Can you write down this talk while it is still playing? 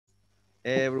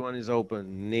Everyone is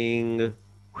opening.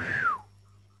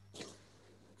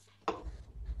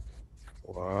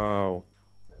 Wow.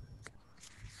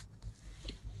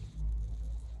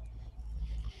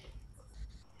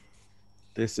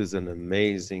 This is an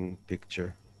amazing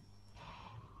picture.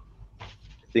 I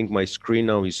think my screen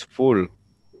now is full.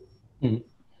 Mm.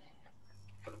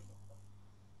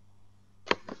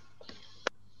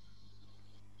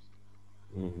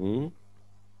 Mm-hmm.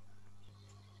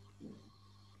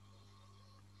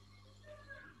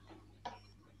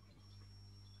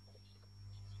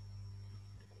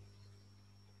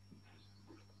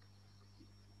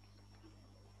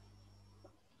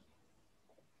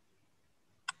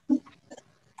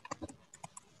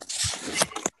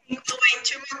 We will wait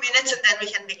 2 more minutes and then we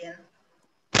can begin.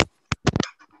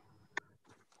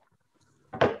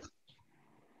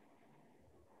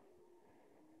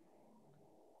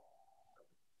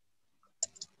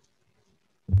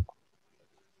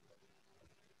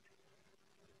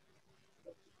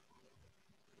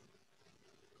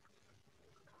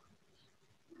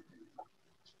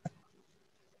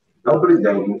 Добрий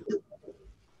день.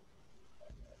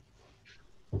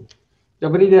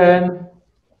 Dobrý den.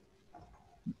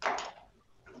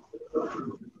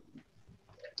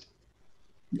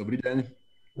 Dobrý den.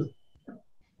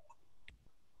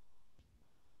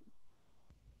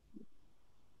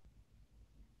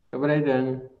 Dobrý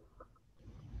den.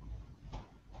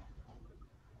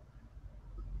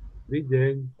 Dobrý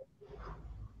den.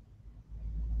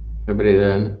 Dobrý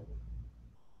den.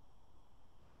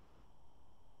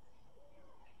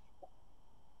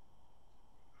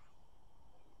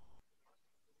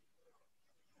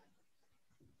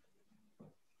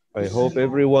 I hope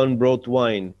everyone brought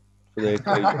wine for the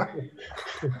occasion.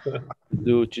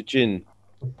 Do chichin.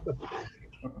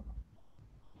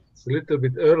 It's a little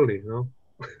bit early, no?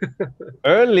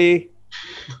 Early.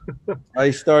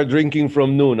 I start drinking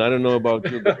from noon. I don't know about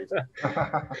you guys.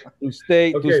 To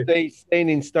stay sane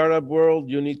in startup world,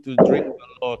 you need to drink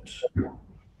a lot.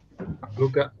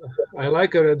 Look, I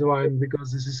like a red wine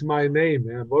because this is my name.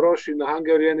 Yeah? Boros in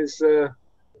Hungarian is a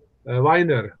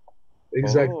winer.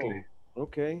 Exactly. Oh,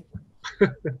 okay.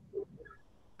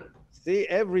 See,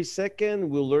 every second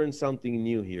we'll learn something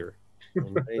new here.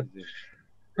 Amazing.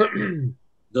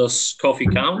 Does coffee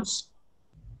counts?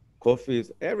 Coffee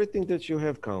is everything that you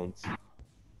have counts.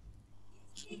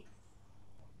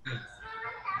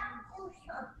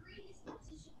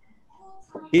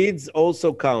 Kids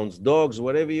also counts. Dogs,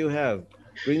 whatever you have,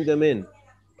 bring them in.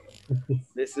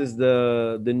 This is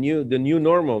the new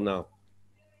normal now.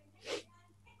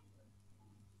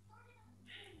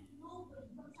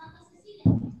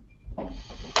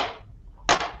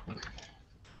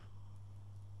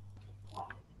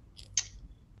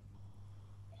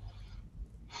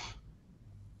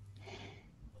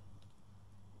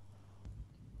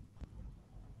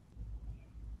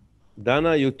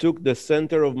 Dana, you took the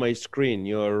center of my screen.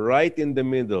 You're right in the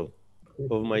middle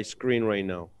of my screen right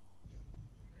now.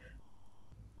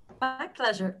 My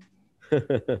pleasure.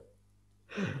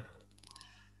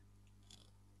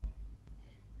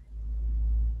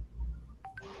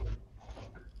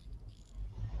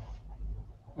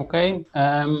 Okay,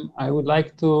 I would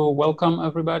like to welcome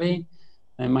everybody.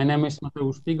 My name is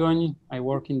Mateusz Pigoń. I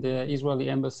work in the Israeli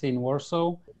embassy in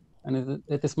Warsaw, and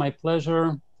it is my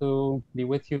pleasure to be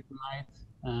with you tonight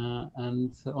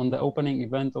and on the opening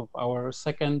event of our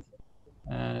second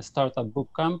startup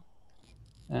bootcamp.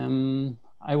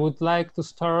 I would like to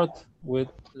start with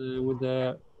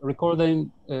the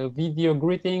recording video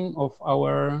greeting of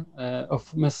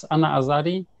of Ms. Anna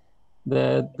Azari,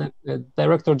 the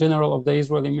Director General of the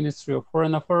Israeli Ministry of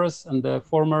Foreign Affairs and the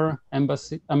former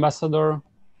ambassador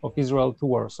of Israel to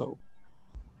Warsaw.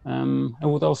 I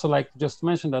would also like just to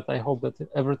mention that I hope that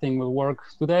everything will work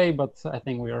today, but I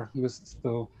think we are used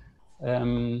to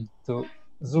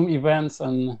Zoom events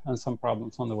and some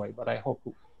problems on the way, but I hope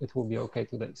it will be okay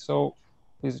today. So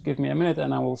please give me a minute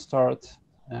and I will start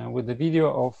with the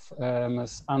video of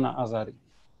Ms. Anna Azari.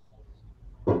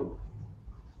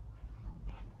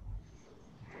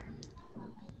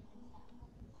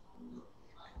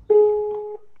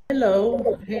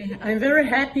 Hello, I'm very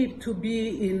happy to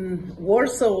be in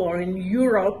Warsaw or in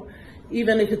Europe,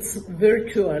 even if it's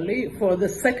virtually, for the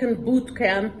second boot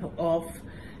camp of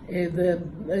the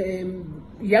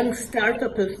young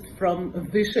startupists from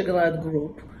Visegrad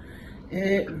Group.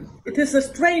 It is a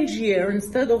strange year.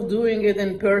 Instead of doing it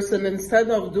in person,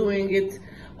 instead of doing it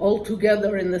all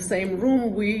together in the same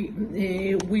room,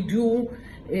 we do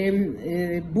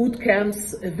boot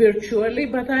camps virtually,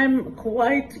 but I'm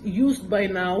quite used by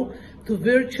now to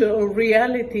virtual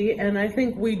reality, and I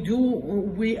think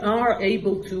we are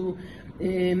able to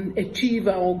achieve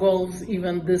our goals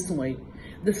even this way.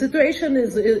 The situation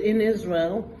in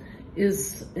Israel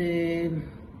is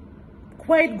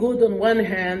quite good on one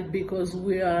hand because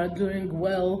we are doing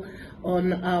well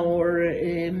on our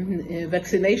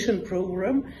vaccination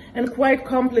program, and quite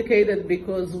complicated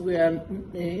because we are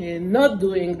not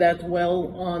doing that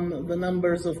well on the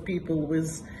numbers of people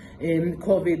with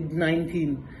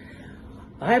COVID-19.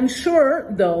 I'm sure,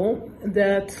 though,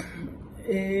 that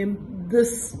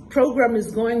this program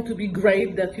is going to be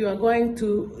great, that you are going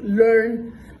to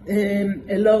learn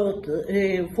a lot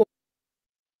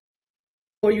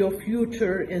for your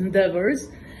future endeavors.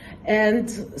 And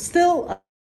still,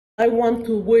 I want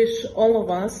to wish all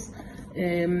of us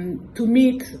to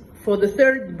meet for the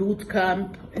third boot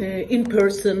camp in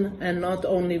person and not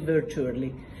only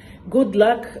virtually. Good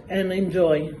luck and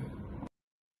enjoy.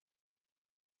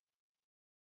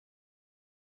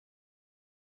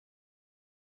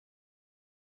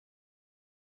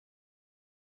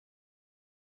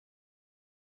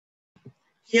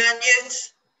 You're on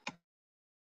mute.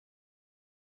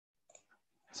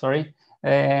 Sorry.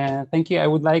 Thank you. I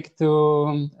would like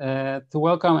to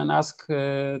welcome and ask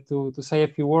to say a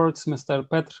few words Mr.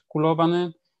 Petr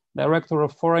Kulovany, Director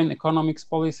of Foreign Economics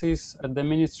Policies at the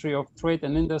Ministry of Trade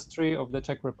and Industry of the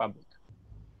Czech Republic.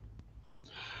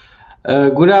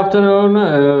 Good afternoon,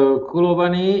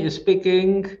 Kulovany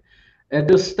speaking. At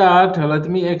the start, let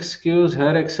me excuse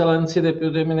Her Excellency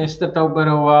Deputy Minister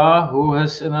Tauberova, who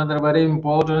has another very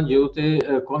important duty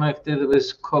connected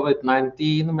with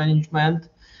COVID-19 management,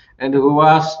 and who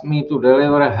asked me to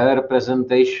deliver her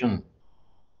presentation.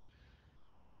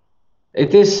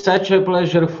 It is such a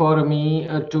pleasure for me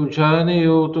to join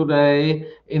you today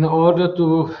in order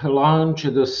to launch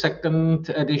the second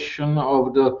edition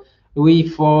of the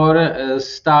V4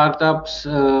 Startups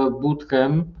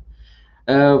Bootcamp,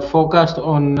 focused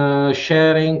on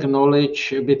sharing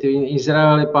knowledge between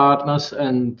Israeli partners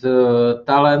and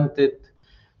talented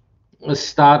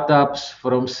startups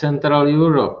from Central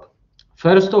Europe.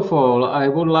 First of all, I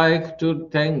would like to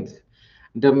thank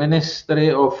the Ministry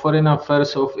of Foreign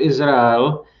Affairs of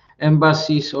Israel,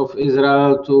 embassies of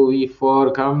Israel to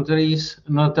V4 countries,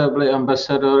 notably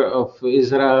Ambassador of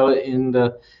Israel in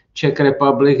the Czech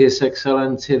Republic, His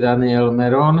Excellency Daniel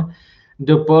Meron,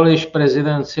 the Polish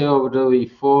presidency of the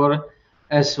V4,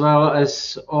 as well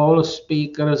as all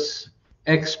speakers,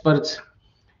 experts,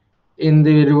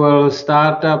 individual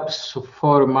startups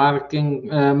for making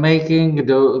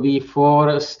the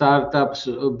V4 Startups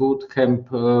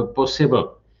Bootcamp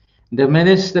possible. The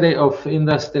Ministry of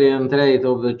Industry and Trade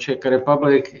of the Czech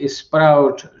Republic is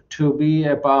proud to be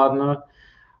a partner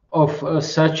of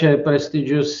such a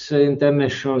prestigious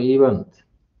international event.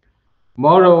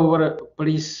 Moreover,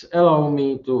 please allow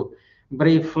me to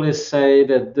briefly say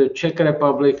that the Czech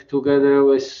Republic, together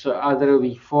with other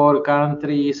V4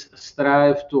 countries,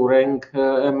 strive to rank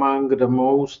among the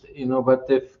most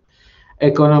innovative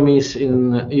economies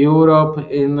in Europe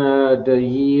in the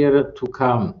year to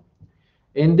come.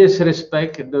 In this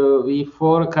respect, the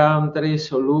V4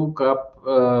 countries look up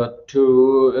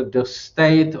to the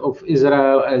State of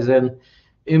Israel as an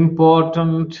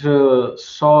important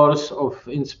source of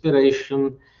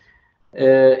inspiration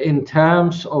in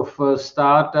terms of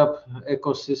startup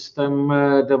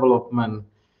ecosystem development,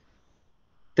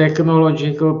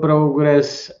 technological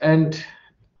progress, and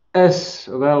as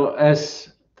well as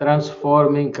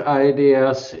transforming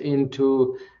ideas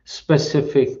into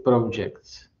specific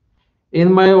projects.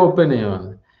 In my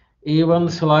opinion,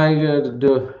 events like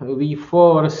the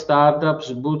V4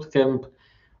 Startups Bootcamp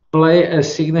play a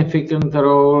significant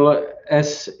role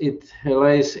as it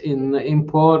lays in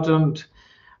important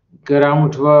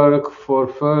groundwork for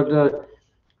further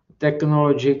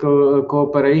technological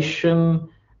cooperation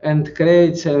and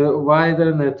creates a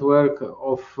wider network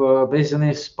of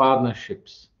business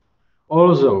partnerships.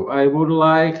 Also, I would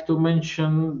like to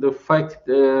mention the fact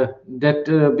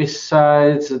that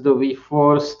besides the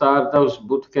V4 Startups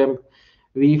Bootcamp,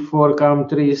 V4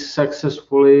 countries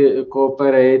successfully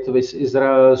cooperate with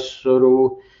Israel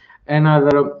through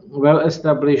another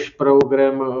well-established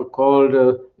program called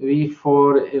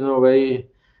V4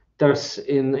 Innovators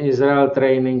in Israel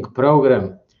Training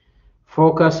Program,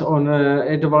 focus on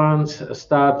advanced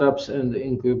startups and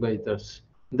incubators.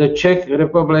 The Czech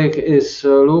Republic is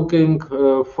looking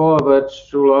forward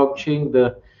to launching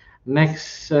the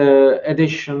next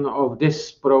edition of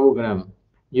this program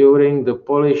during the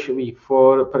Polish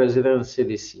V4 presidency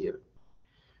this year.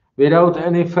 Without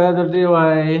any further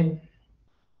delay,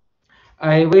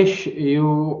 I wish you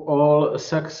all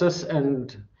success,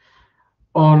 and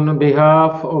on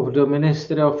behalf of the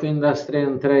Ministry of Industry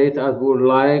and Trade, I would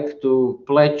like to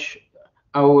pledge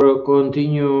our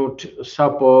continued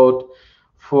support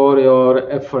for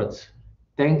your efforts.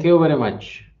 Thank you very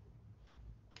much.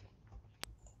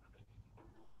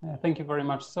 Thank you very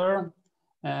much, sir.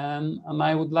 And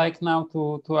I would like now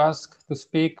to ask to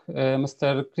speak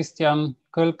Mr. Christian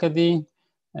Kölkedi,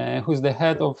 who is the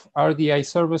head of RDI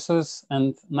Services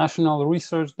and National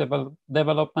Research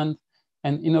Development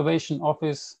and Innovation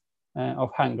Office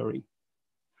of Hungary.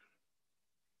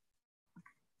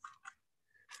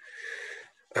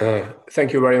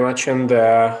 Thank you very much, and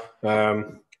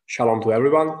shalom to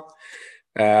everyone.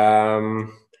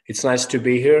 It's nice to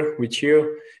be here with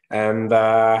you, and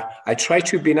I try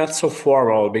to be not so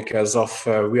formal because of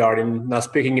we are now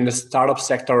speaking in the startup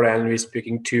sector, and we're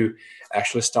speaking to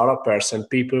actually startuppers and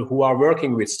people who are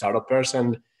working with startuppers,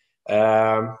 and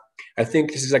I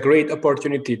think this is a great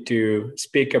opportunity to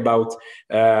speak about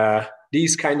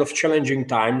these kind of challenging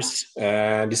times,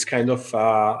 this kind of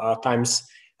times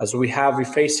as we're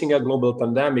facing a global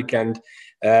pandemic, and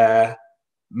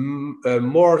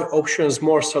more options,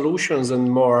 more solutions,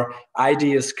 and more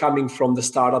ideas coming from the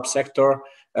startup sector.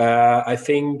 I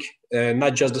think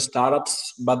not just the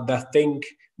startups, but the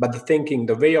thinking,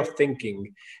 the way of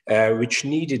thinking, which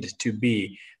needed to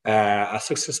be a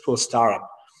successful startup.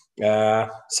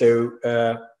 So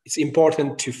it's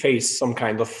important to face some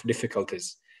kind of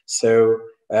difficulties. So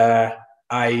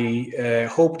I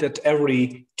hope that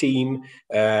every team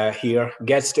here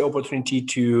gets the opportunity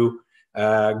to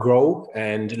grow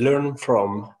and learn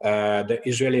from the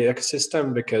Israeli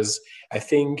ecosystem, because I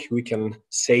think we can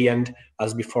say, and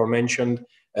as before mentioned,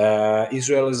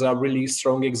 Israel is a really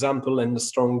strong example and a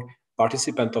strong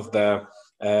participant of the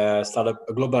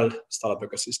global startup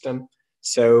ecosystem.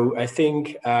 So I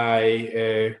think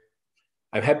I'm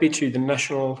happy to the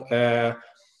National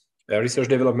Research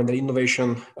Development and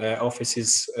Innovation Office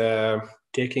is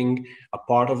taking a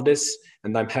part of this,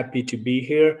 and I'm happy to be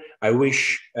here. I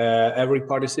wish every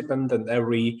participant and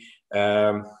every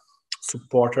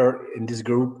supporter in this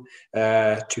group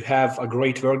to have a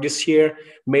great work this year.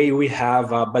 May we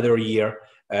have a better year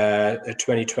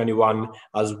 2021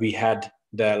 as we had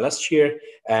the last year,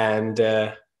 and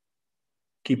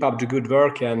keep up the good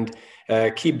work, and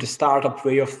keep the startup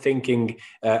way of thinking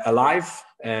alive,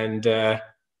 and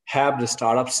have the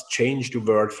startups change the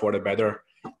world for the better.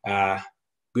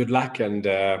 Good luck, and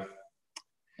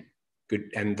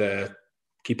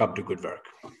keep up the good work.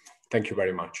 Thank you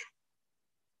very much.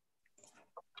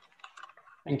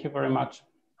 Thank you very much.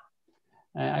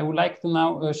 I would like to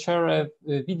now share a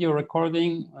video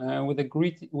recording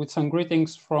with some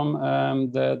greetings from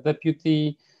the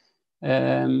Deputy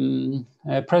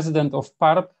President of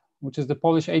PARP, which is the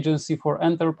Polish Agency for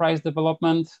Enterprise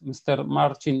Development, Mr.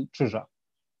 Marcin Czyża.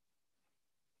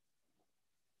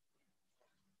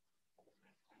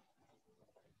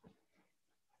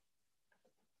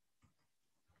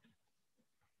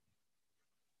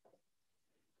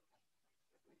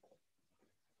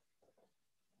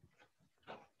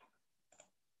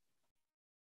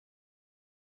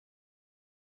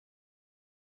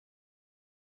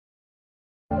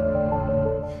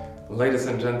 Ladies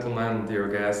and gentlemen, dear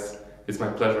guests, it's my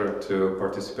pleasure to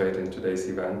participate in today's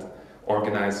event,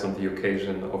 organized on the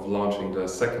occasion of launching the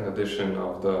second edition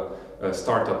of the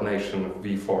Startup Nation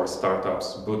V4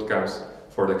 Startups Bootcamps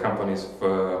for the companies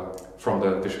from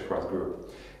the Visegrad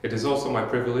Group. It is also my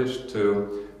privilege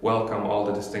to welcome all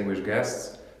the distinguished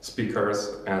guests,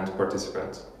 speakers, and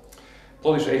participants.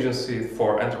 Polish Agency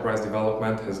for Enterprise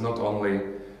Development has not only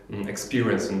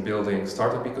experience in building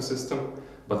startup ecosystem,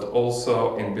 but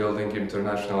also in building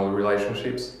international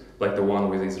relationships like the one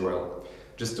with Israel.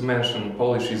 Just to mention,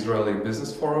 Polish-Israeli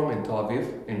Business Forum in Tel Aviv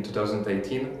in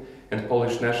 2018 and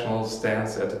Polish national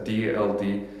stands at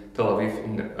DLD Tel Aviv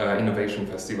Innovation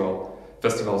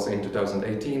Festivals in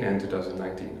 2018 and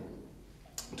 2019.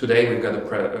 Today we've got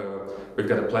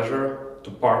a pleasure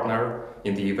to partner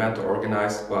in the event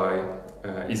organized by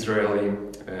Israeli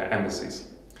embassies.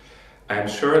 I am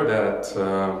sure that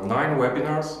 9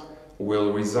 webinars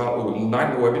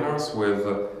with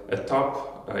a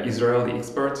top Israeli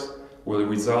experts will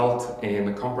result in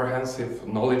a comprehensive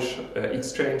knowledge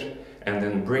exchange and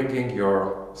in bringing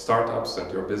your startups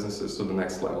and your businesses to the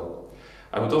next level.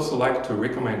 I would also like to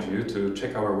recommend you to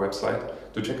check our website,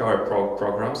 to check our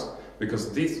programs,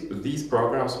 because these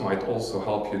programs might also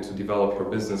help you to develop your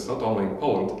business not only in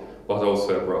Poland, but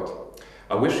also abroad.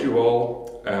 I wish you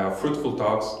all fruitful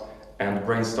talks and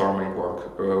brainstorming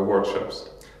workshops.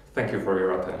 Thank you for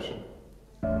your attention.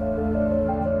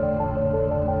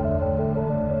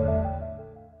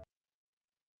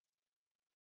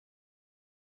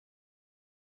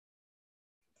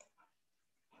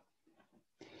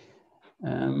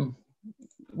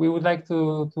 we would like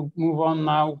to move on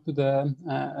now to the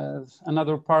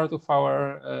another part of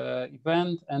our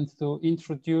event and to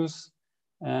introduce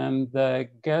the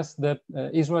guests, the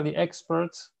Israeli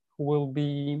experts who will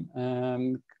be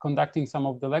conducting some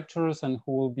of the lectures and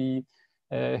who will be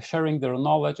sharing their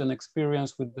knowledge and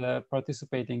experience with the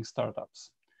participating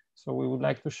startups. So we would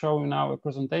like to show you now a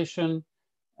presentation,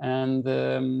 and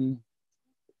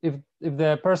if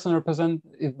the person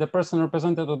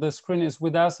represented on the screen is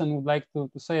with us and would like to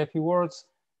say a few words,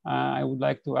 I would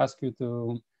like to ask you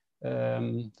to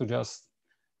just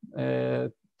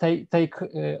take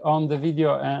on the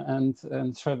video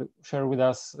and share with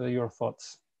us your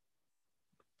thoughts.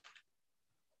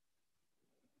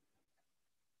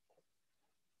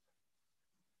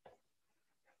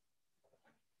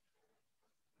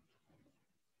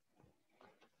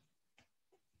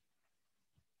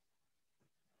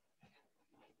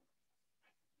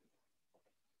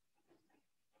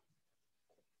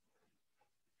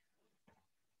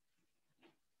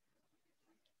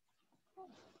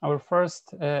 Our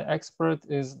first expert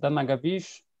is Dana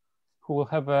Gavish, who will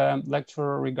have a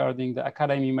lecture regarding the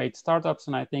Academy-made startups,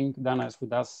 and I think Dana is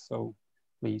with us, so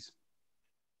please.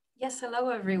 Yes, hello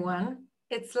everyone.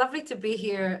 It's lovely to be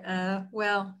here,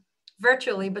 well,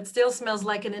 virtually, but still smells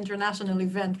like an international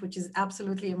event, which is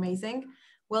absolutely amazing.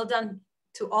 Well done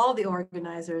to all the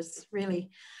organizers, really.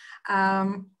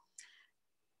 I'll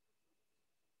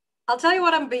tell you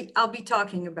what I'll be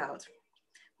talking about.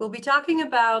 We'll be talking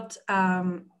about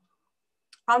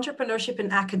entrepreneurship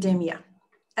in academia.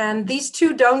 And these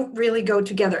two don't really go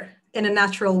together in a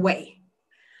natural way.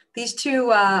 These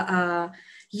two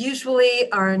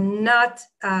usually are not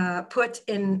put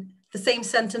in the same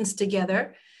sentence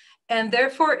together. And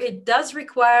therefore, it does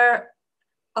require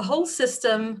a whole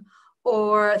system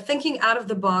or thinking out of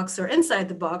the box or inside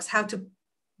the box, how to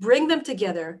bring them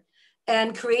together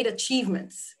and create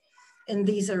achievements in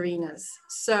these arenas.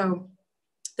 So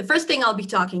the first thing I'll be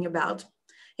talking about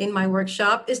in my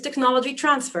workshop is technology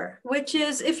transfer, which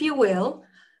is, if you will,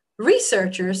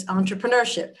 researchers'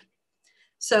 entrepreneurship.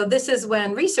 So this is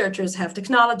when researchers have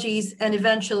technologies and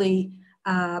eventually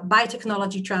by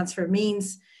technology transfer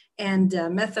means and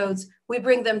methods, we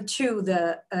bring them to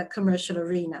the commercial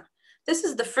arena. This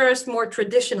is the first more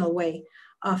traditional way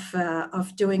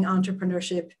of doing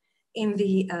entrepreneurship in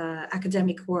the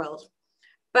academic world.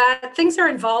 But things are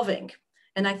evolving.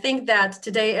 And I think that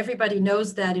today everybody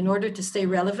knows that in order to stay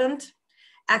relevant,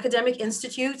 academic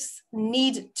institutes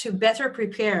need to better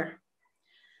prepare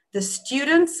the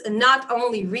students and not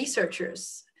only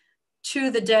researchers to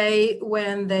the day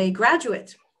when they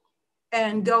graduate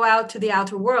and go out to the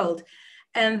outer world.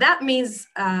 And that means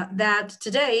that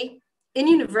today in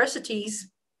universities,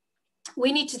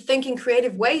 we need to think in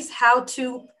creative ways how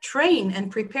to train and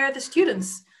prepare the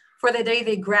students for the day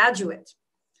they graduate.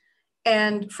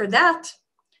 And for that,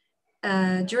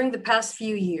 during the past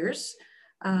few years,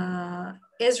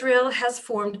 Israel has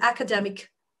formed academic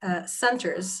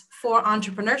centers for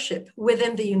entrepreneurship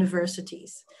within the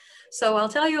universities. So I'll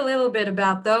tell you a little bit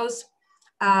about those,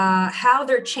 how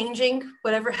they're changing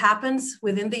whatever happens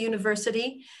within the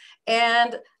university.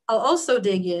 And I'll also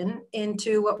dig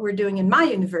into what we're doing in my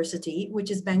university, which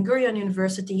is Ben Gurion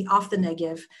University of the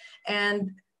Negev,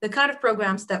 and the kind of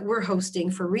programs that we're hosting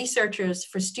for researchers,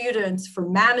 for students, for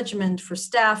management, for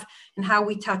staff, and how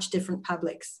we touch different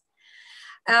publics.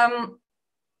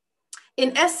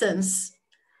 In essence,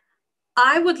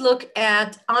 I would look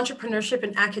at entrepreneurship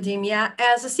in academia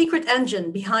as a secret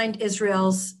engine behind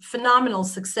Israel's phenomenal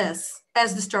success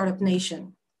as the startup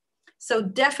nation. So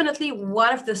definitely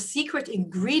one of the secret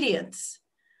ingredients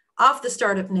of the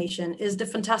startup nation is the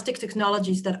fantastic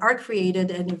technologies that are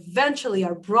created and eventually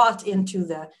are brought into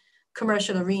the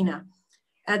commercial arena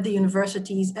at the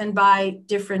universities and by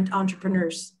different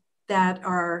entrepreneurs that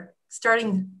are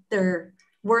starting their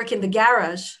work in the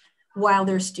garage while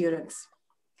they're students.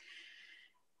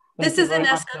 This is in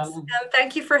essence, and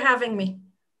thank you for having me.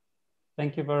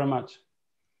 Thank you very much.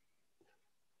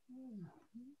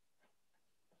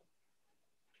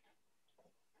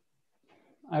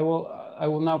 I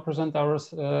will now present our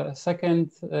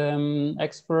second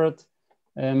expert,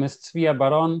 Ms. Tzvia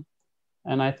Baron,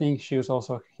 and I think she is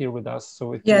also here with us.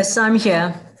 So yes, I'm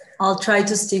here. I'll try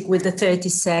to stick with the 30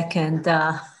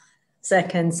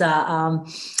 seconds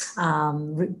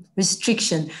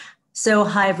restriction. So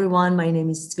hi everyone, my name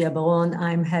is Tzvia Baron.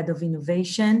 I'm head of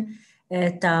innovation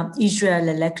at Israel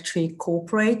Electric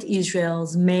Corporate,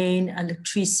 Israel's main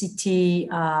electricity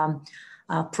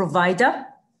provider,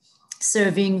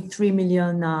 serving 3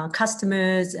 million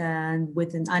customers and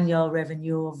with an annual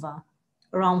revenue of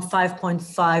around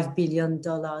 $5.5 billion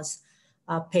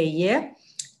per year.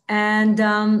 And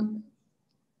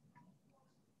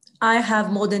I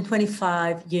have more than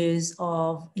 25 years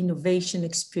of innovation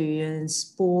experience,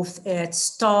 both at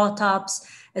startups,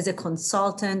 as a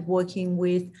consultant, working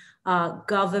with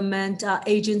government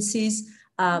agencies,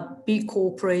 big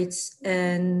corporates,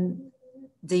 and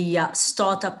the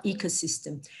startup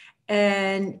ecosystem.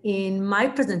 And in my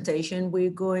presentation, we're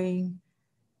going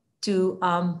to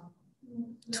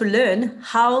learn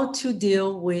how to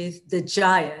deal with the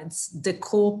giants, the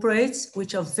corporates,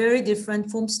 which are very different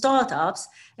from startups,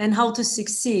 and how to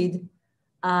succeed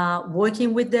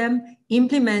working with them,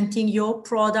 implementing your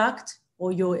product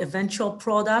or your eventual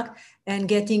product, and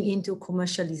getting into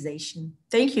commercialization.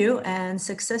 Thank you, and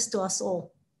success to us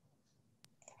all.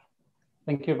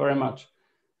 Thank you very much.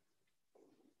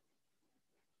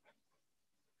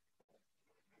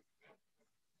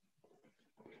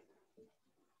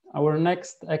 Our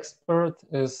next expert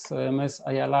is Ms.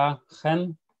 Ayala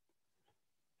Hen.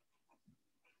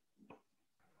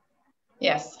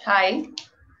 Yes, hi.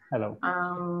 Hello.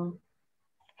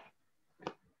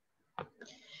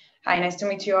 Hi, nice to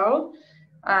meet you all.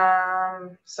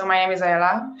 So my name is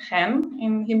Ayala Hen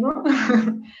in Hebrew.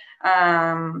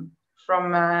 From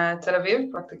Tel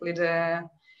Aviv, practically the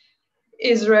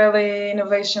Israeli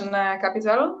innovation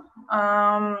capital.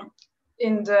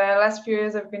 In the last few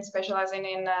years, I've been specializing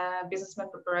in business plan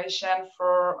preparation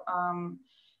for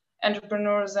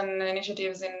entrepreneurs and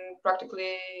initiatives in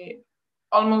practically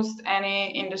almost any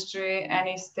industry,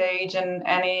 any stage, and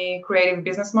any creative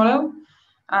business model.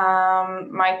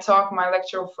 My talk, my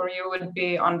lecture for you would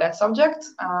be on that subject,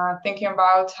 thinking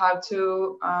about how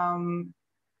to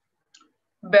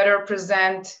better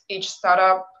present each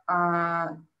startup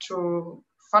through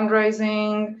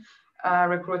fundraising,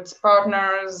 recruit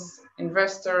partners,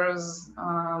 investors,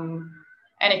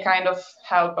 any kind of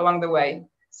help along the way.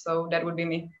 So that would be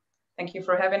me. Thank you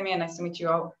for having me, and nice to meet you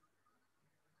all.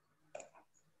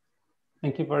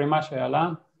 Thank you very much,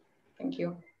 Ayala. Thank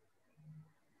you.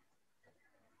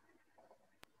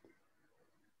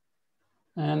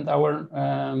 And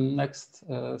our next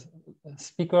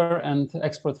speaker and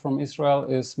expert from Israel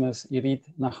is Ms. Irit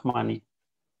Nachmani.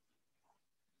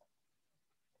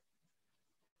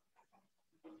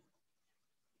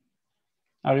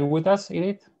 Are you with us,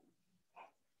 Irit?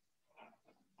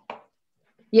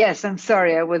 Yes, I'm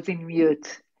sorry, I was in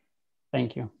mute.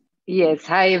 Thank you. Yes,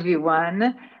 hi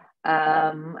everyone.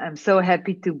 I'm so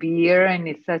happy to be here, and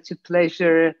it's such a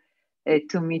pleasure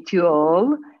to meet you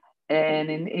all.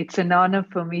 And it's an honor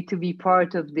for me to be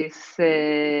part of this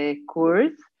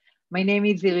course. My name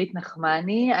is Irit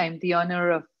Nachmani. I'm the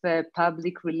owner of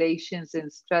Public Relations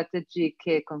and Strategic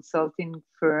Consulting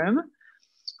firm.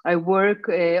 I work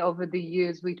over the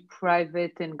years with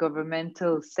private and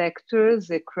governmental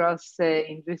sectors across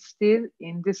industries.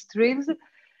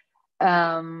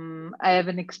 I have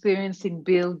an experience in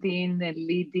building and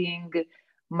leading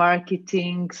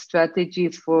marketing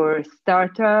strategies for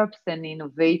startups and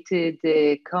innovative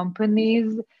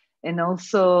companies, and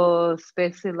also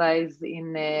specialize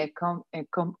in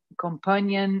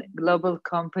companion global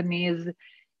companies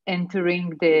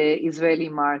entering the Israeli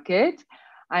market.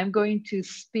 I'm going to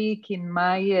speak in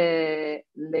my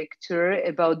lecture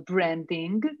about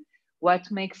branding, what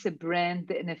makes a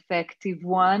brand an effective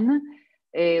one.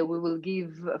 We will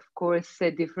give, of course,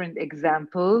 different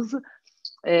examples.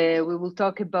 We will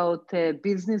talk about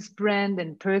business brand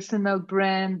and personal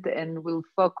brand, and we'll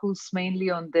focus mainly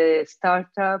on the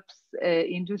startups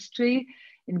industry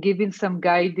and giving some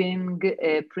guiding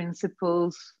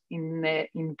principles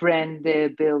in brand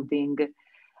building.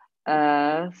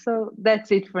 So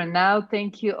that's it for now.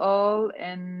 Thank you all,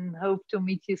 and hope to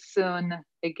meet you soon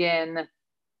again.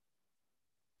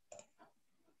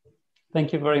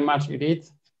 Thank you very much,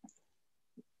 Irit.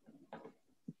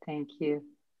 Thank you.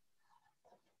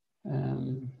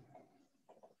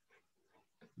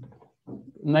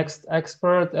 Next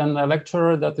expert and a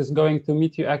lecturer that is going to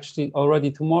meet you actually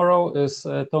already tomorrow is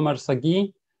Tomer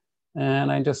Sagi.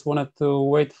 And I just wanted to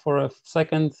wait for a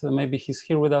second. Maybe he's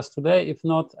here with us today. If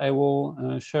not, I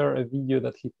will share a video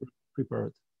that he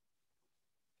prepared.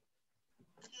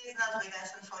 He's not with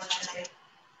us, unfortunately.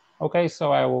 Okay,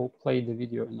 so I will play the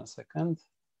video in a second.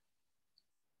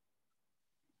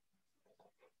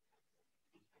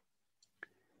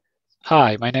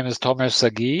 Hi, my name is Tomer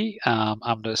Sagi.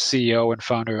 I'm the CEO and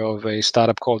founder of a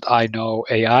startup called I Know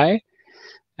AI.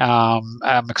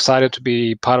 I'm excited to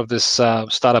be part of this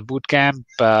startup bootcamp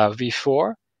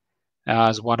V4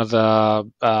 as one of the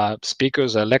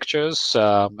speakers, lecturers,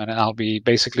 and I'll be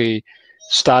basically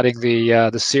starting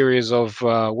the series of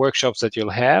workshops that you'll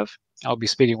have. I'll be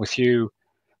speaking with you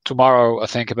tomorrow, I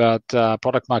think, about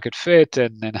product market fit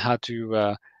and how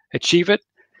to achieve it,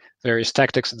 various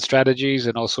tactics and strategies,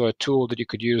 and also a tool that you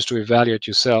could use to evaluate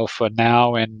yourself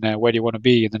now and where do you want to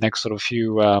be in the next sort of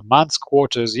few months,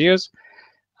 quarters, years.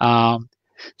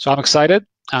 So I'm excited.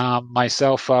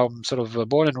 Myself, I'm sort of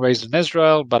born and raised in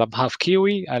Israel, but I'm half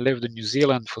Kiwi. I lived in New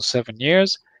Zealand for 7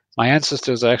 years. My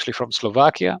ancestors are actually from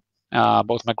Slovakia,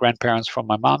 both my grandparents from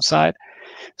my mom's side.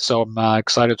 So I'm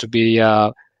excited to be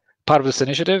part of this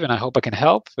initiative, and I hope I can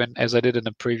help. And as I did in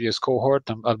the previous cohort,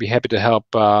 I'll be happy to help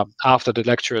after the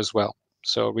lecture as well.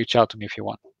 So reach out to me if you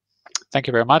want. Thank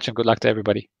you very much, and good luck to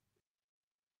everybody.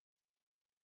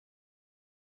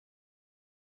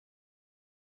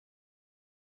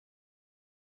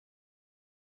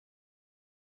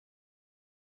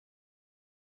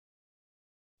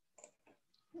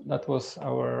 That was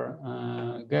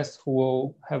our guest who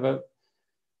will have a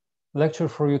lecture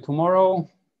for you tomorrow.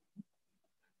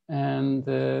 And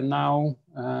now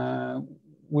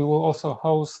we will also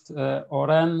host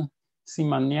Oren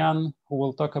Simanyan, who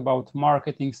will talk about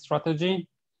marketing strategy.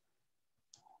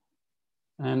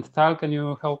 And Tal, can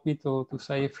you help me to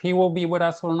say if he will be with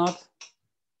us or not?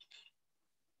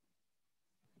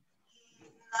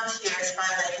 Not here as far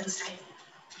as I can see.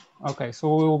 Okay,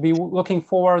 so we will be looking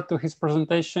forward to his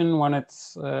presentation when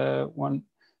it's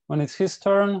his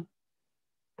turn.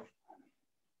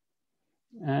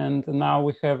 And now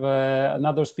we have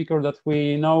another speaker that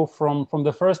we know from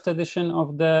the first edition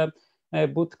of the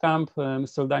bootcamp,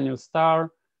 Mr. Daniel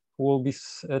Starr, who will be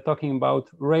talking about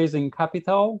raising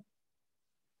capital.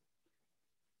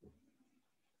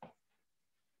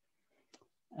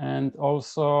 And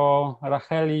also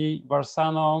Racheli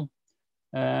Barsano,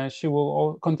 she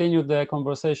will continue the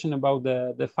conversation about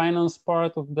the finance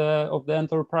part of the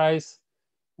enterprise.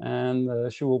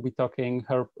 And she will be talking,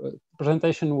 her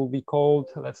presentation will be called,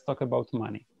 Let's Talk About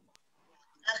Money.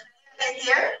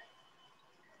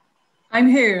 I'm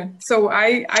here. So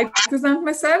I present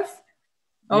myself?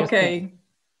 Okay. Yes,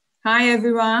 hi,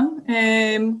 everyone.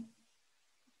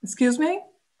 Excuse me?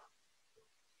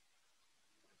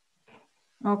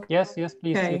 Okay. Yes,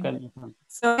 please, you can.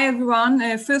 So hi, everyone.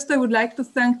 First, I would like to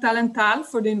thank Tal and Tal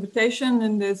for the invitation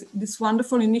and this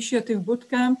wonderful initiative,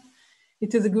 Bootcamp.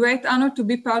 It is a great honor to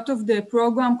be part of the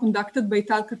program conducted by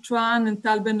Tal Katran and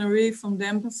Tal Ben-Ari from the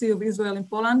Embassy of Israel in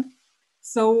Poland.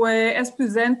 So as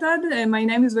presented, my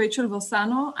name is Rachel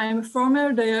Varsano. I am a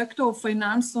former director of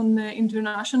finance on an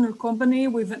international company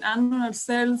with an annual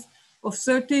sales of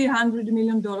 $100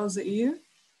 million a year.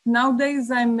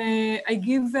 Nowadays, I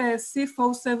give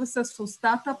CFO services for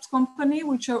startups company,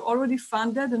 which are already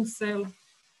funded and sell.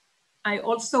 I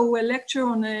also lecture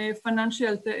on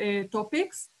financial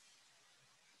topics.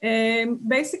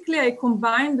 Basically, I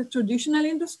combine the traditional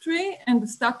industry and the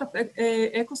startup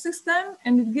ecosystem,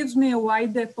 and it gives me a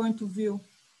wide point of view.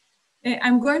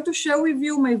 I'm going to share with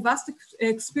you my vast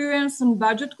experience on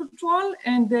budget control,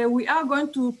 and we are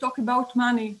going to talk about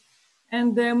money.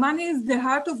 And money is the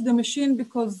heart of the machine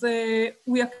because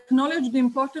we acknowledge the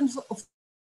importance of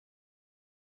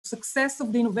success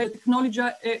of the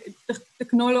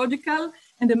technological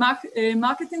and the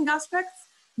marketing aspects.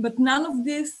 But none of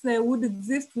this would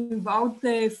exist without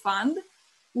the fund.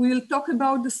 We'll talk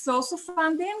about the source of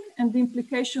funding and the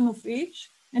implication of each.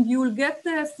 And you will get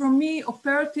from me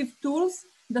operative tools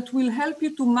that will help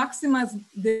you to maximize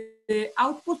the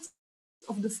outputs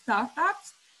of the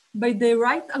startups by the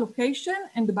right allocation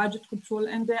and the budget control.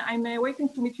 And I'm waiting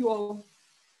to meet you all.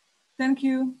 Thank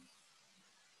you.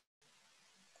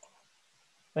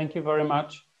 Thank you very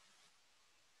much.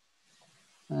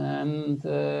 And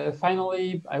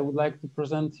finally, I would like to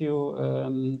present you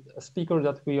a speaker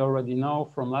that we already know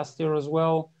from last year as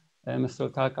well, Mr.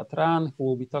 Tal Katran, who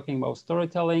will be talking about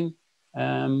storytelling.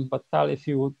 But Tal, if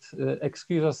you would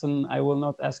excuse us, and I will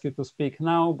not ask you to speak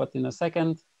now, but in a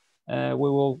second, we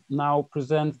will now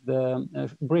present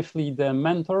briefly the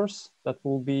mentors that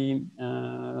will be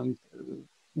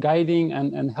guiding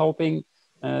and helping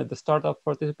the startup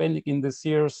participating in this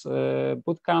year's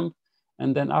bootcamp.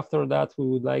 And then after that, we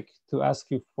would like to ask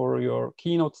you for your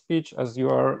keynote speech as you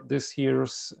are this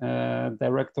year's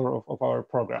director of our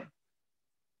program.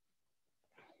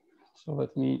 So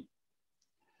let me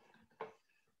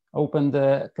open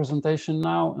the presentation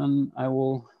now, and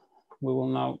we will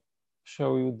now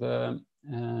show you the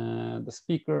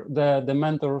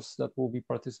mentors that will be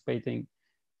participating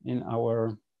in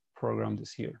our program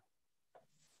this year.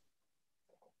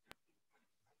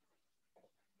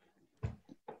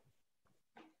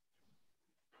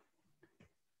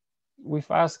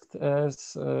 We've asked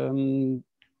as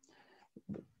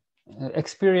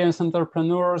experienced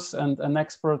entrepreneurs and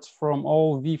experts from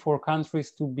all V4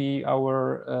 countries to be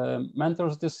our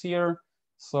mentors this year.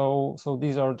 So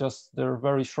these are just their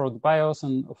very short bios,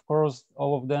 and of course,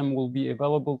 all of them will be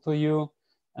available to you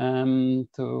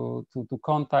to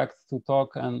contact, to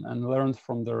talk, and learn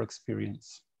from their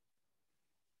experience.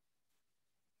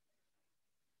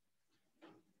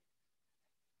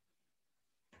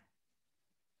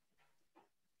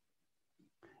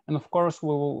 And of course,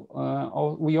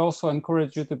 we also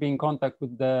encourage you to be in contact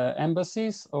with the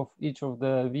embassies of each of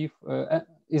the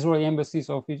Israeli embassies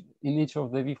in each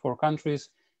of the V4 countries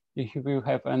if you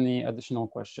have any additional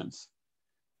questions.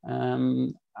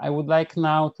 I would like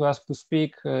now to ask to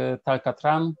speak Tal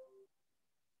Katran,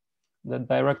 the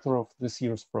director of this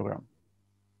year's program.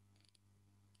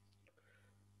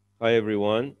 Hi,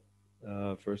 everyone.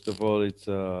 First of all, it's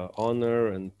an honor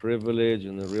and privilege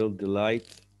and a real delight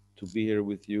to be here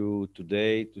with you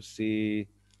today to see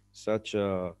such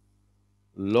a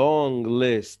long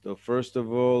list of, first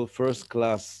of all,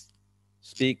 first-class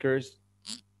speakers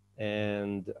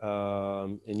and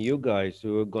you guys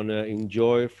who are gonna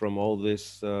enjoy from all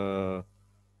this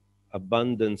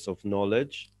abundance of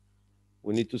knowledge.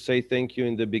 We need to say thank you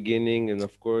in the beginning, and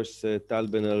of course, Tal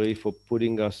Ben-Ari for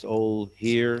putting us all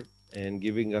here and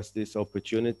giving us this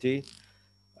opportunity.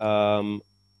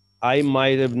 I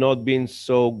might have not been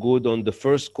so good on the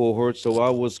first cohort, so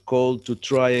I was called to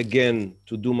try again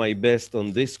to do my best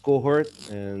on this cohort.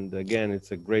 And again, it's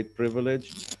a great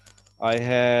privilege. I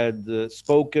had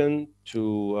spoken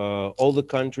to all the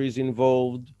countries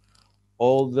involved,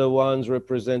 all the ones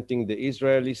representing the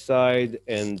Israeli side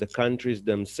and the countries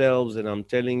themselves. And I'm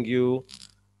telling you,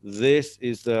 this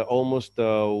is almost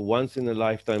a once in a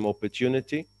lifetime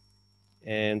opportunity.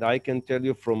 And I can tell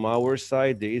you from our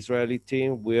side, the Israeli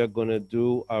team, we are going to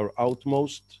do our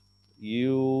utmost.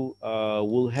 You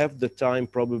will have the time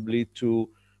probably to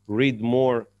read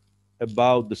more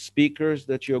about the speakers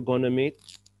that you're going to meet.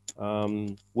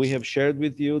 We have shared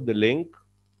with you the link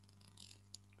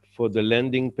for the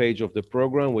landing page of the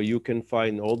program where you can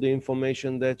find all the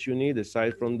information that you need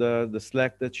aside from the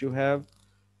Slack that you have.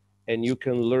 And you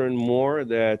can learn more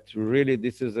that really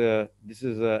this is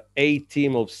a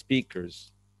team of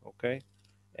speakers, okay?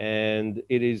 And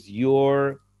it is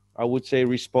your, I would say,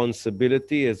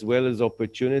 responsibility as well as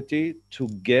opportunity to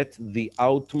get the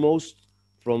utmost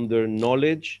from their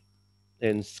knowledge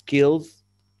and skills,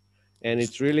 and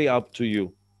it's really up to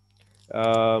you.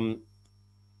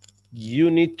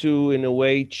 You need to, in a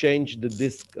way, change the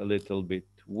disc a little bit.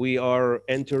 We are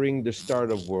entering the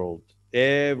startup world.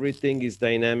 Everything is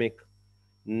dynamic.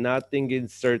 Nothing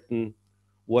is certain.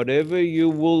 Whatever you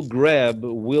will grab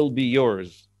will be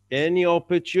yours. Any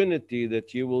opportunity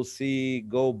that you will see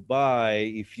go by,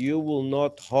 if you will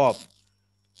not hop,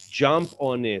 jump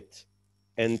on it,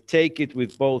 and take it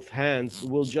with both hands,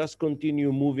 will just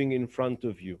continue moving in front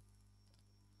of you.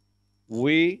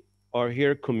 We are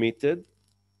here committed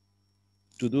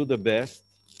to do the best,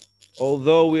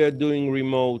 although we are doing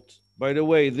remote. By the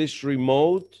way, this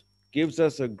remote gives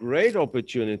us a great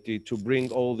opportunity to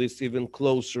bring all this even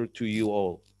closer to you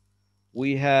all.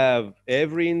 We have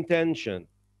every intention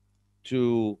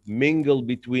to mingle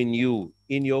between you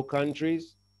in your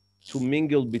countries, to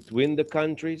mingle between the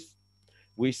countries.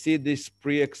 We see this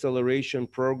pre-acceleration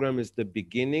program as the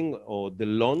beginning or the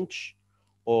launch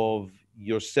of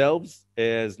yourselves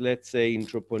as, let's say,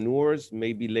 entrepreneurs,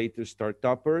 maybe later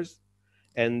startuppers.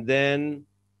 And then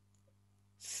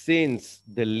since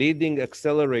the leading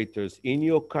accelerators in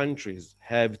your countries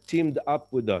have teamed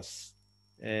up with us,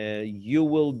 you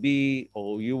will be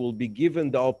given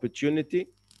the opportunity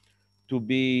to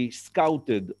be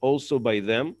scouted also by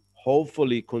them,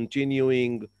 hopefully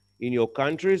continuing in your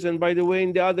countries. And by the way,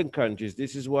 in the other countries,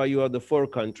 this is why you are the 4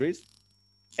 countries.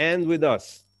 And with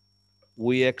us,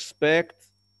 we expect,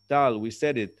 Tal, we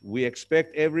said it, we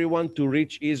expect everyone to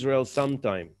reach Israel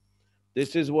sometime.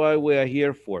 This is why we are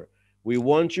here for. We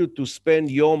want you to spend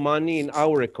your money in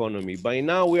our economy. By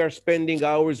now, we are spending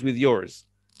ours with yours.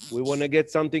 We want to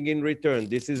get something in return.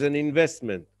 This is an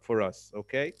investment for us,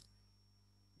 okay?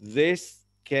 This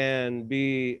can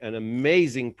be an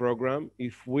amazing program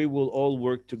if we will all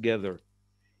work together.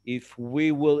 If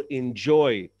we will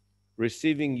enjoy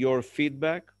receiving your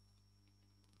feedback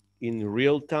in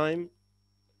real time.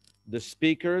 The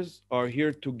speakers are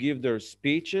here to give their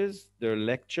speeches, their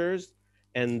lectures,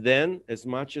 and then, as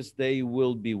much as they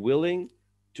will be willing,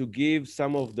 to give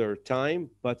some of their time.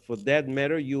 But for that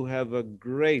matter, you have a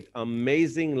great,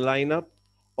 amazing lineup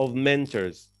of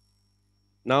mentors.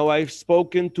 Now, I've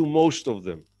spoken to most of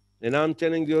them, and I'm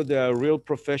telling you, they are real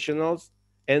professionals,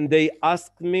 and they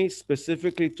asked me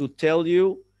specifically to tell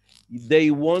you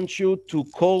they want you to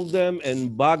call them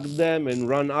and bug them and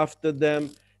run after them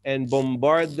and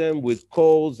bombard them with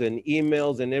calls and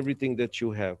emails and everything that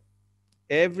you have.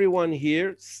 Everyone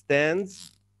here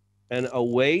stands and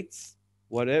awaits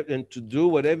whatever and to do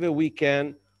whatever we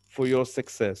can for your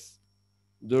success.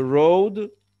 The road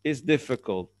is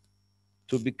difficult.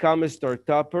 To become a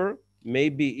startupper may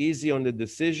be easy on the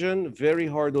decision, very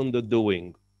hard on the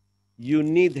doing. You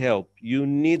need help, you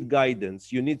need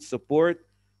guidance, you need support.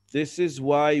 This is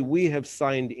why we have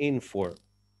signed in for.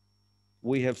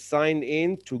 We have signed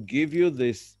in to give you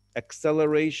this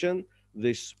acceleration,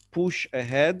 this push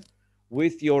ahead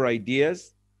with your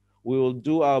ideas. We will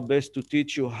do our best to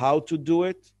teach you how to do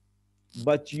it,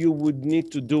 but you would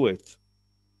need to do it.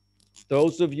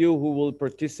 Those of you who will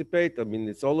participate, I mean,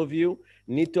 it's all of you,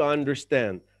 need to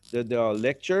understand that there are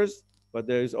lectures, but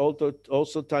there is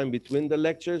also time between the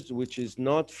lectures, which is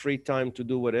not free time to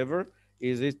do whatever.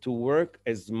 Is it to work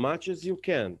as much as you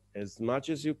can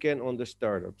on the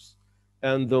startups.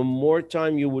 And the more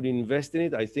time you would invest in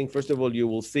it, I think, first of all, you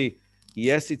will see,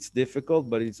 yes, it's difficult,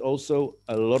 but it's also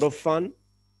a lot of fun,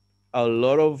 a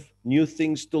lot of new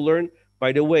things to learn.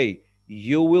 By the way,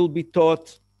 you will be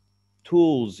taught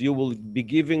tools, you will be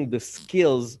giving the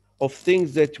skills of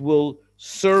things that will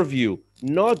serve you,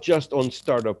 not just on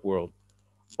startup world,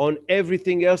 on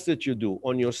everything else that you do,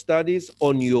 on your studies,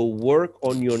 on your work,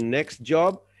 on your next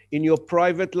job, in your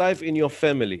private life, in your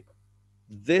family.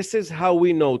 This is how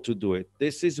we know to do it.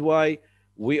 This is why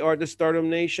we are the Startup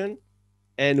Nation,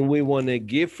 and we want to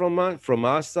give from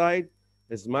our side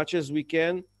as much as we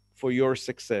can for your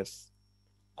success.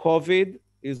 COVID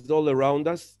is all around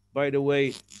us. By the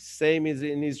way, same as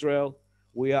in Israel.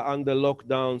 We are under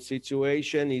lockdown.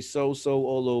 Situation is so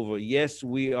all over. Yes,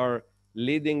 we are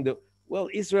leading the, well,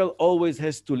 Israel always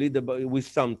has to lead with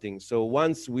something. So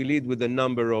once we lead with the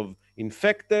number of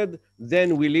infected,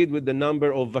 then we lead with the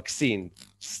number of vaccine.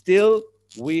 Still,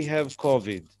 we have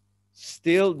COVID.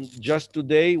 Still, just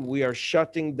today, we are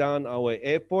shutting down our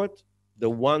airport, the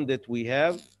one that we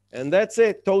have, and that's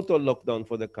a total lockdown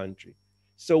for the country.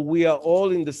 So we are all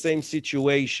in the same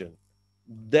situation.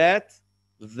 That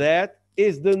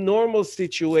is the normal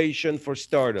situation for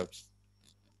startups.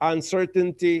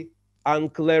 Uncertainty,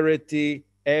 unclarity,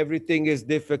 everything is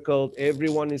difficult,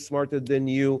 everyone is smarter than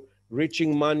you,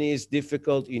 reaching money is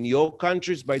difficult in your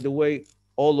countries, by the way,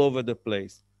 all over the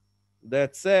place.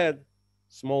 That said,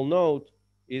 small note,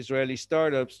 Israeli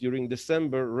startups during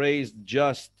December raised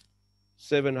just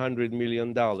 $700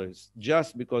 million,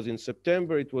 just because in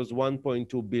September it was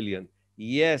 1.2 billion.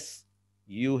 Yes,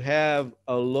 you have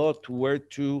a lot where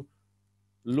to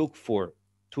look for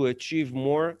to achieve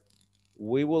more.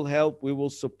 We will help, we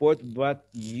will support, but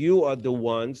you are the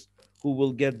ones who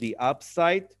will get the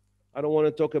upside. I don't want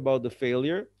to talk about the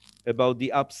failure, about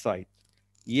the upside.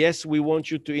 Yes, we want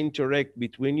you to interact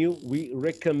between you. We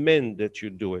recommend that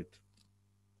you do it.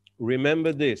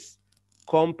 Remember this,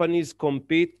 companies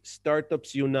compete,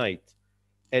 startups unite.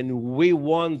 And we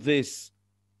want this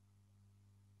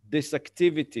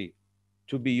activity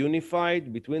to be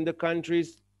unified between the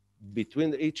countries,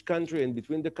 between each country and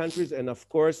between the countries, and of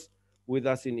course, with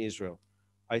us in Israel.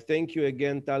 I thank you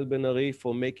again, Tal Ben-Ari,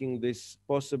 for making this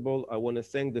possible. I want to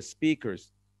thank the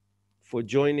speakers for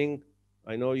joining.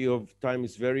 I know your time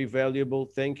is very valuable.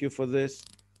 Thank you for this.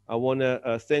 I want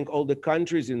to thank all the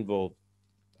countries involved,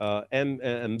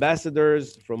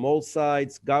 ambassadors from all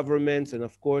sides, governments, and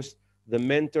of course, the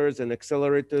mentors and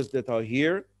accelerators that are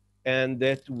here and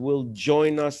that will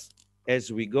join us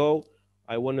as we go.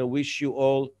 I want to wish you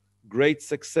all great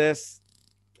success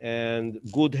and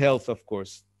good health, of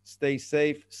course. Stay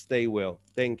safe, stay well.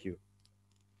 Thank you.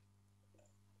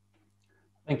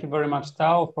 Thank you very much,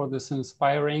 Tal, for this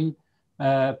inspiring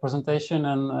presentation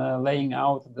and laying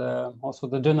out also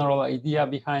the general idea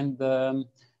behind the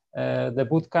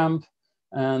bootcamp.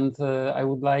 And I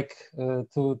would like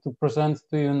to present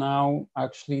to you now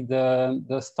actually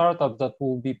the startup that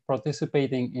will be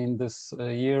participating in this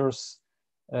year's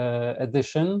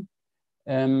edition.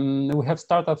 We have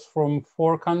startups from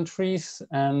 4 countries,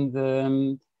 and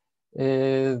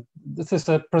this is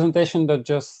a presentation that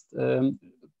just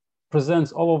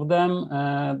presents all of them.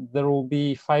 There will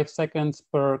be 5 seconds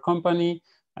per company.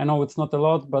 I know it's not a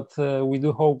lot, but we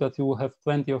do hope that you will have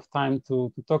plenty of time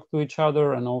to talk to each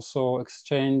other and also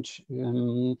exchange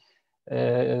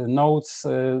notes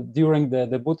during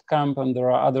the bootcamp, and there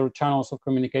are other channels of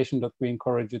communication that we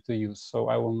encourage you to use. So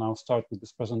I will now start with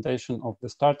this presentation of the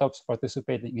startups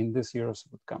participating in this year's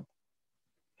bootcamp.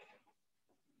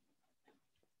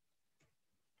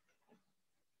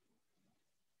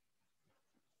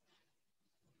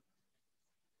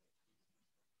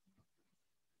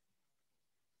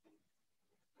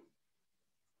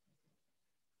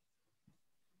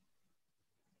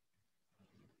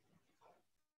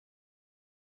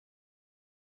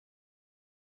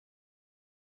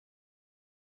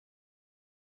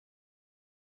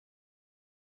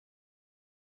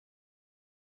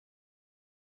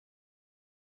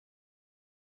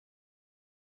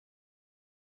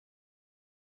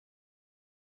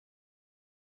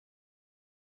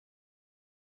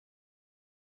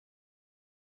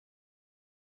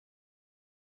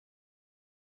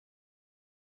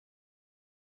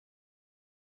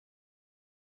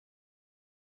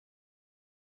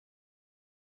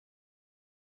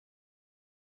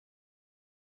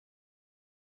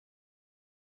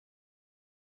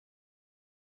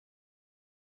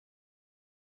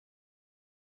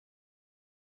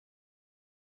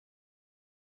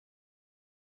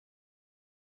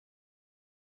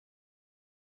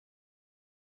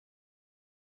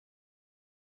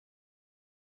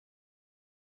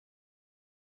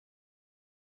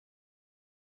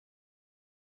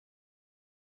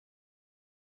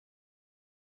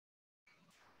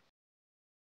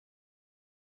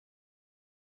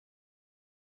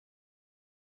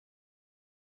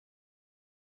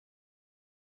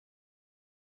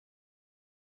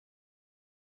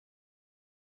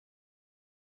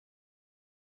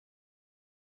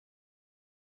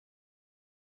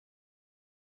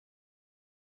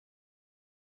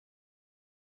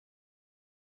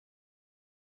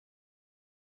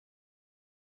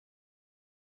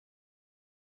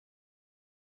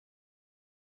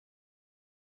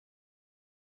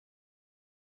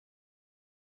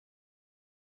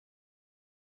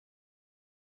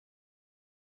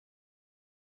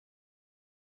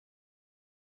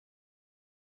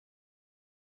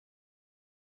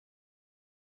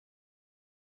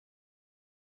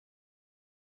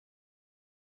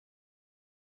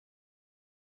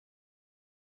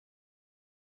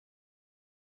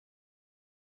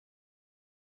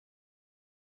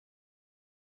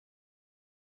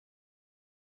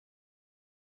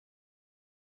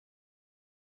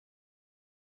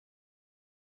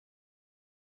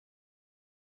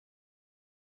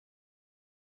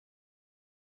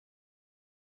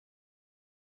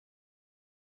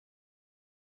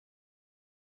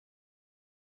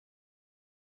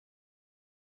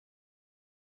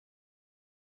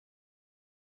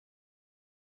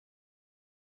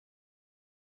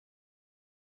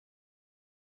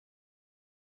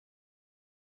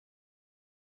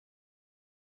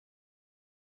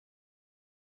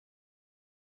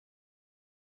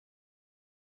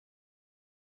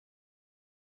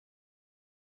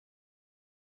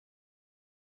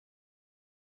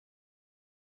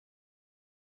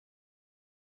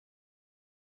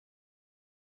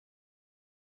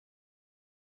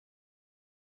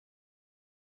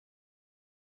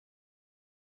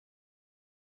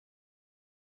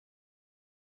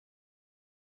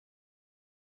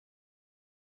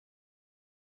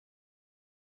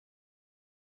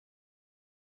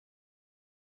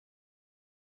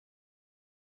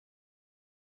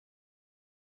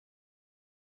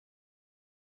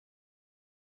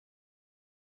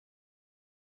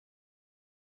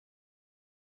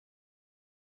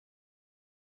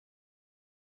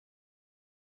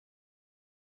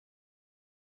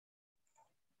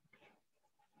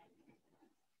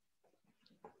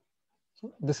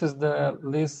 This is the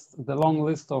list, the long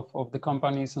list of the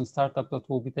companies and startups that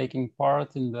will be taking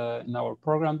part in our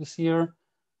program this year.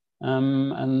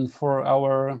 And for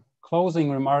our closing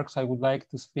remarks, I would like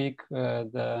to speak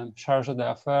the Charge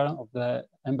d'Affaires of the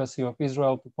Embassy of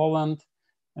Israel to Poland,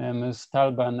 Ms.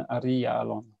 Talban Ariya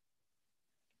Alon.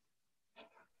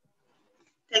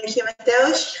 Thank you,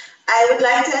 Mateusz. I would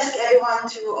like to ask everyone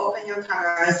to open your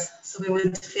cameras so we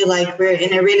would feel like we're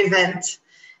in a real event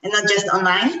and not just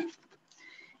online.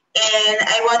 And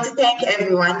I want to thank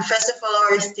everyone. First of all,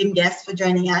 our esteemed guests for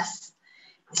joining us.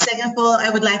 Second of all, I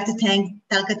would like to thank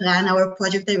Tal Katran, our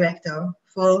project director,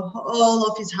 for all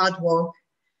of his hard work,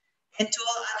 and to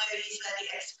all other Israeli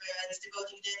experts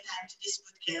devoting their time to this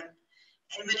bootcamp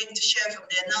and willing to share from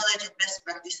their knowledge and best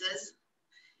practices.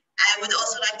 I would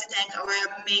also like to thank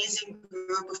our amazing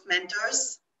group of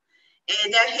mentors.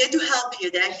 They're here to help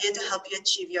you. They're here to help you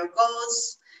achieve your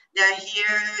goals. They're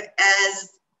here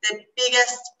as the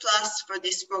biggest plus for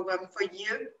this program for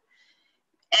you.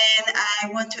 And I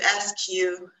want to ask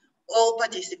you, all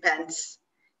participants,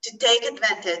 to take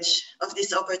advantage of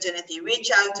this opportunity.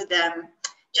 Reach out to them.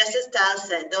 Just as Tal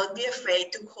said, don't be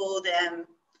afraid to call them,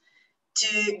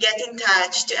 to get in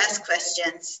touch, to ask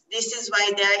questions. This is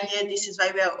why they're here. This is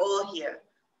why we are all here.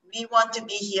 We want to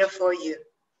be here for you.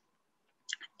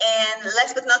 And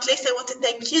last but not least, I want to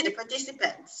thank you, the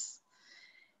participants.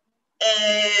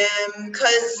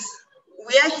 Because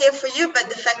we are here for you, but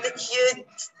the fact that you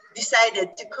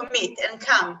decided to commit and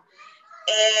come,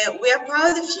 we are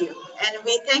proud of you. And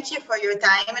we thank you for your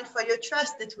time and for your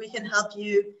trust that we can help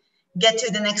you get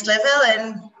to the next level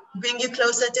and bring you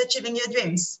closer to achieving your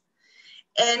dreams.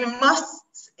 And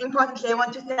most importantly, I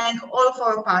want to thank all of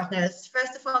our partners.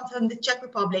 First of all, from the Czech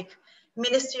Republic,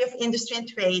 Ministry of Industry and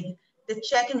Trade, the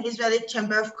Czech and Israeli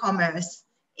Chamber of Commerce,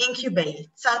 Incubate,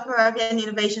 South Moravian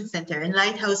Innovation Center, and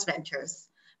Lighthouse Ventures.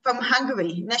 From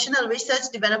Hungary, National Research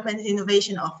Development and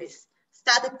Innovation Office,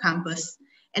 Startup Campus,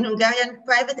 and Hungarian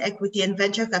Private Equity and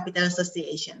Venture Capital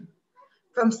Association.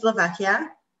 From Slovakia,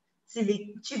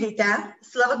 Civita,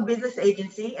 Slovak Business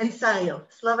Agency, and SARIO,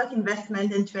 Slovak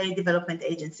Investment and Trade Development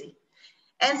Agency.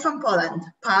 And from Poland,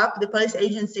 PARP, the Polish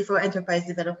Agency for Enterprise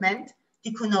Development,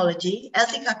 Tikunology,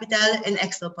 LT Capital, and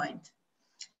ExcelPoint.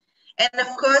 And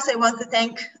of course, I want to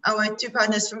thank our two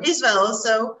partners from Israel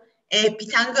also,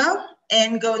 Pitango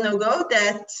and Go No Go,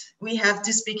 that we have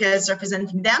two speakers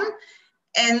representing them.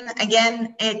 And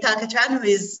again, Tal Katran, who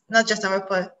is not just our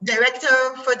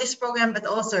director for this program, but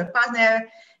also a partner,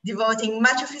 devoting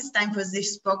much of his time for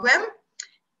this program.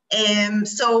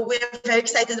 So we're very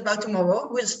excited about tomorrow.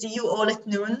 We'll see you all at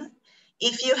noon.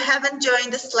 If you haven't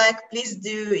joined the Slack, please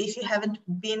do. If you haven't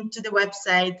been to the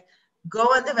website, go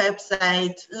on the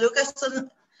website, look us on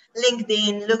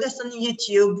LinkedIn, look us on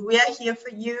YouTube. We are here for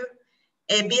you.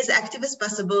 Be as active as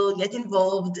possible, get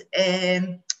involved,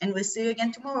 and we'll see you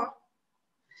again tomorrow.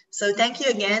 So thank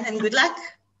you again and good luck.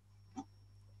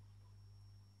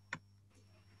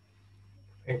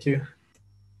 Thank you.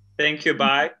 Thank you.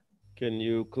 Bye. Can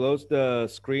you close the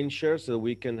screen share so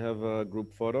we can have a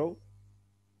group photo?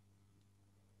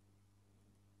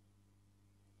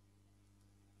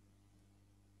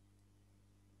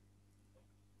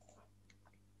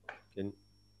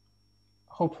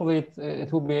 Hopefully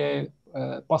it will be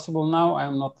possible now. I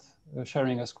am not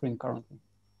sharing a screen currently.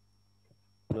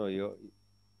 No,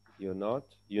 you're not.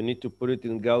 You need to put it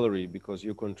in gallery because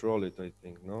you control it, I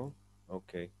think, no?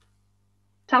 Okay.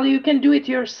 Tal, you can do it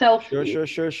yourself.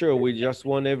 Sure. We just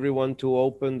want everyone to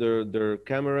open their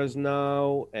cameras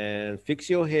now and fix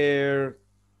your hair,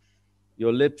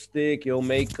 your lipstick, your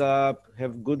makeup,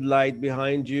 have good light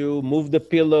behind you, move the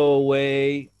pillow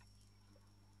away.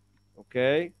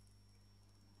 Okay?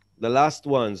 The last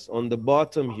ones on the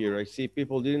bottom here, I see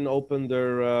people didn't open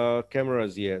their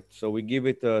cameras yet. So we give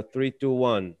it a 3, 2,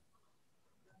 1.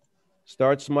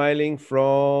 Start smiling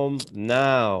from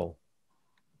now.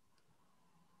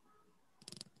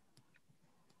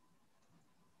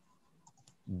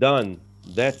 Done.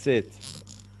 That's it.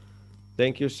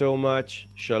 Thank you so much.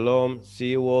 Shalom.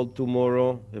 See you all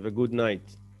tomorrow. Have a good night.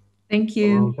 Thank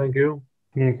you. Thank you.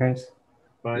 Yeah, guys.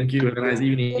 Bye. Thank you. Have a nice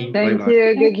evening. Thank Bye-bye.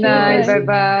 you. Good night. Bye.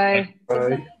 Bye-bye.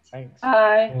 Bye. Bye.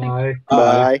 Bye. Bye.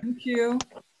 Bye. Thank you.